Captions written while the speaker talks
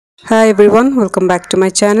Hi everyone, welcome back to my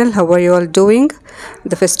channel. How are you all doing?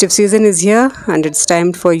 The festive season is here and it's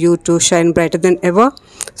time for you to shine brighter than ever.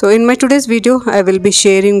 So in my today's video, I will be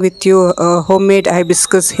sharing with you a homemade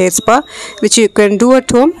hibiscus hair spa which you can do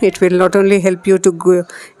at home. It will not only help you to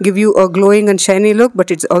give you a glowing and shiny look,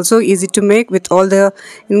 but it's also easy to make with all the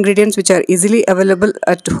ingredients which are easily available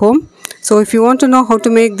at home. So if you want to know how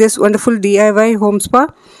to make this wonderful DIY home spa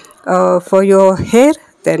for your hair,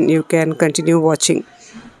 then you can continue watching.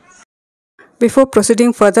 Before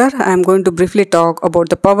proceeding further, I am going to briefly talk about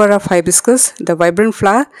the power of hibiscus. The vibrant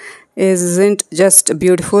flower isn't just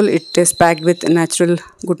beautiful, it is packed with natural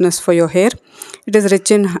goodness for your hair. It is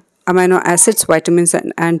rich in amino acids, vitamins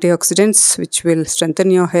and antioxidants which will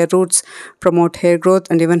strengthen your hair roots, promote hair growth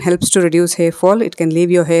and even helps to reduce hair fall. It can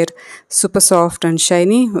leave your hair super soft and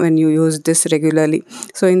shiny when you use this regularly.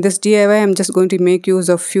 So in this DIY, I am just going to make use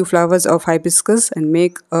of few flowers of hibiscus and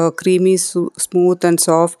make a creamy, smooth and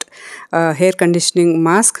soft hair conditioning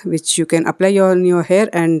mask which you can apply on your hair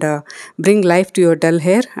and bring life to your dull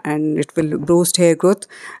hair, and it will boost hair growth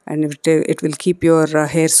and it will keep your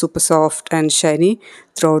hair super soft and shiny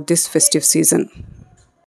throughout this festive season.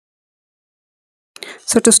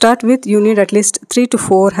 So to start with, you need at least 3 to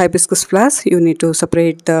 4 hibiscus flowers. You need to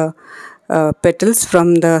separate the petals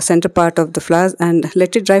from the center part of the flowers and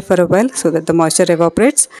let it dry for a while so that the moisture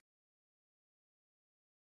evaporates.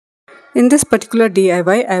 In this particular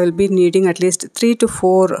DIY, I will be needing at least 3 to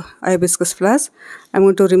 4 hibiscus flowers. I'm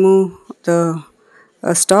going to remove the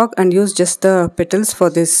stalk and use just the petals for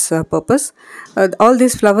this purpose. All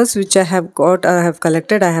these flowers which I have got, I have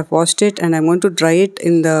collected, I have washed it and I'm going to dry it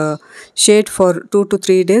in the shade for 2 to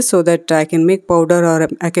 3 days so that I can make powder or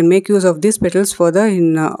I can make use of these petals further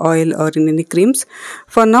in oil or in any creams.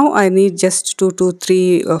 For now, I need just 2 to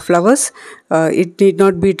 3 flowers. It need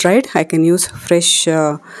not be dried. I can use fresh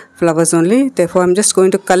flowers only. Therefore, I'm just going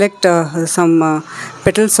to collect some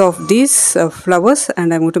petals of these flowers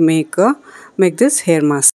and I'm going to make this hair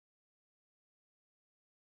mask.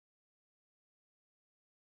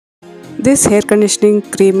 This hair conditioning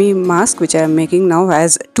creamy mask which I am making now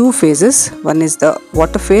has 2 phases. One is the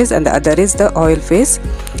water phase and the other is the oil phase.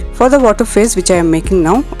 For the water phase which I am making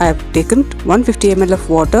now, I have taken 150 ml of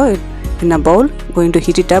water in a bowl, going to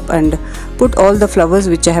heat it up and put all the flowers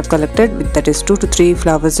which I have collected, that is 2 to 3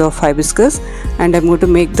 flowers of hibiscus, and I am going to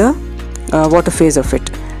make the water phase of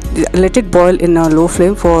it. Let it boil in a low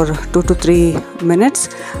flame for 2 to 3 minutes.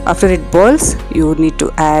 After it boils, you need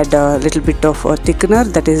to add a little bit of a thickener,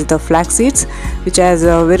 that is the flax seeds, which has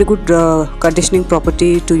a very good conditioning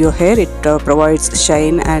property to your hair. It provides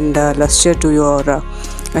shine and luster to your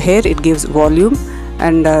hair. It gives volume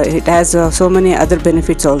and it has so many other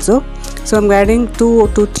benefits also. So I'm adding 2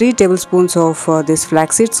 to 3 tablespoons of this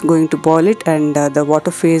flax seeds, going to boil it, and the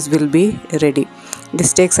water phase will be ready.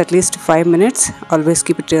 This takes at least 5 minutes. Always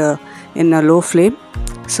keep it in a low flame.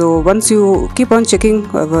 So once you keep on checking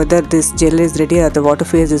whether this gel is ready or the water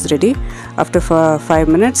phase is ready, after 5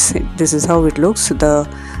 minutes, this is how it looks. The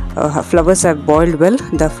flowers have boiled well,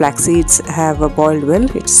 the flax seeds have boiled well.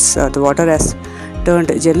 It's the water has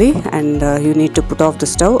turned jelly, and you need to put off the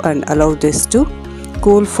stove and allow this to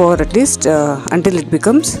cool for at least until it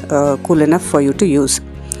becomes cool enough for you to use.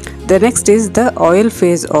 The next is the oil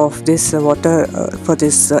phase of this water for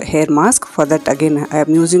this hair mask. For that, again, I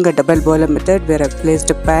am using a double boiler method where I placed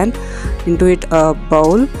a pan, into it a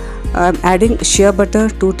bowl. I am adding shea butter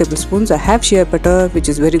 2 tablespoons. I have shea butter which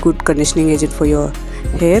is very good conditioning agent for your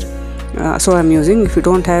hair. So I am using, if you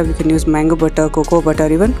don't have, you can use mango butter, cocoa butter,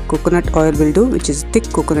 even coconut oil will do, which is thick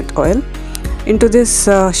coconut oil. Into this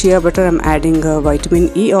shea butter, I am adding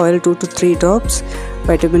vitamin E oil, 2 to 3 drops.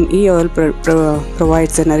 Vitamin E oil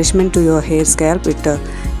provides a nourishment to your hair scalp. It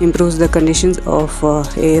improves the conditions of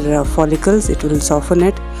hair follicles. It will soften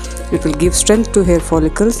it. It will give strength to hair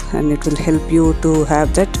follicles and it will help you to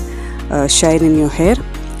have that shine in your hair.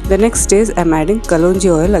 The next is I am adding kalonji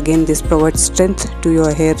oil. Again, this provides strength to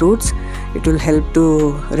your hair roots. It will help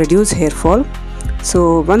to reduce hair fall.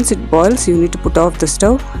 So once it boils, you need to put off the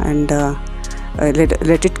stove and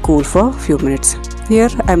let it cool for a few minutes. Here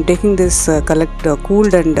I am taking this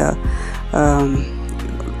cooled and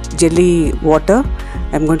jelly water.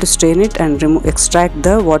 I am going to strain it and extract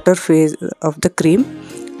the water phase of the cream.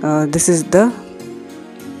 This is the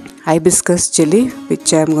hibiscus jelly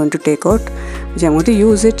which I am going to take out, which I am going to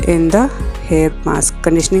use it in the hair mask,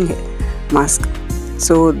 conditioning mask.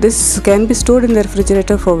 So this can be stored in the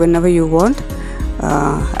refrigerator for whenever you want.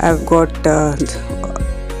 I have got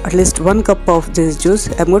at least 1 cup of this juice.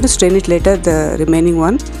 I'm going to strain it later, the remaining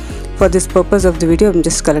one. For this purpose of the video, I'm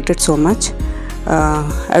just collected so much.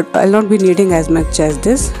 I'll not be needing as much as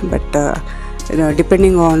this, but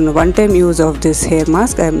depending on one-time use of this hair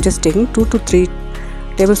mask, I am just taking 2 to 3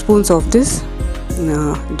 tablespoons of this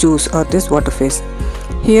juice or this water phase.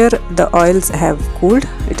 Here the oils have cooled,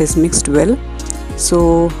 it is mixed well.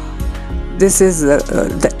 So this is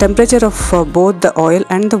the temperature of both the oil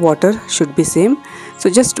and the water should be same. So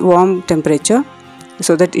just warm temperature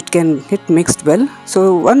so that it can get mixed well.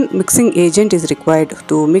 So one mixing agent is required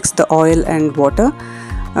to mix the oil and water.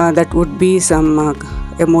 That would be some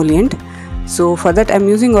emollient. So for that I am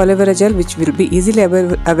using aloe vera gel, which will be easily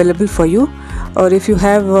available for you, or if you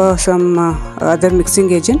have some other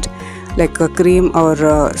mixing agent like a cream or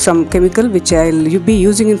some chemical, which I'll be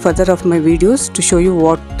using in further of my videos to show you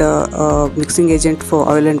what mixing agent for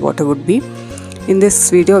oil and water would be. In this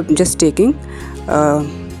video I'm just taking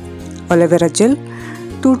aloe vera gel,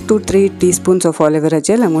 2 to 3 teaspoons of aloe vera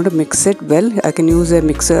gel. I'm going to mix it well. I can use a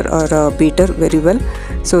mixer or a beater very well,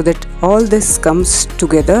 so that all this comes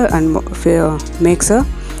together and makes a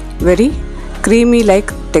very creamy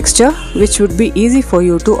like texture, which would be easy for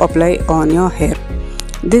you to apply on your hair.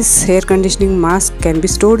 This hair conditioning mask can be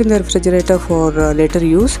stored in the refrigerator for later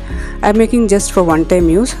use. I'm making just for one time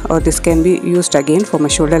use, or this can be used again for my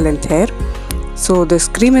shoulder length hair. So this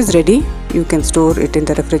cream is ready. You can store it in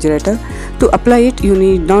the refrigerator. To apply it, you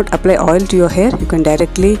need not apply oil to your hair. You can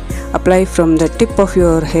directly apply from the tip of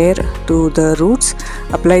your hair to the roots.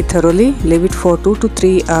 Apply thoroughly, leave it for 2 to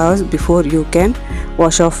 3 hours before you can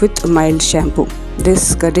wash off with mild shampoo.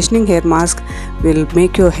 This conditioning hair mask will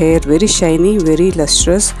make your hair very shiny, very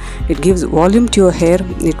lustrous. It gives volume to your hair.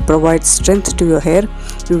 It provides strength to your hair.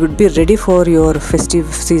 You would be ready for your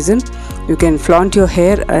festive season. You can flaunt your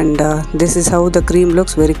hair, and this is how the cream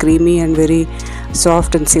looks, very creamy and very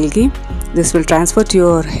soft and silky. This will transfer to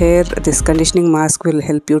your hair. This conditioning mask will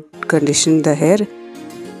help you condition the hair.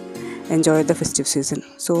 Enjoy the festive season.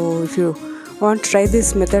 So if you want to try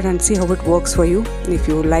this method and see how it works for you, if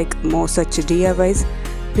you like more such DIYs,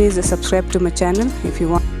 please subscribe to my channel. If you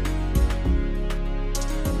want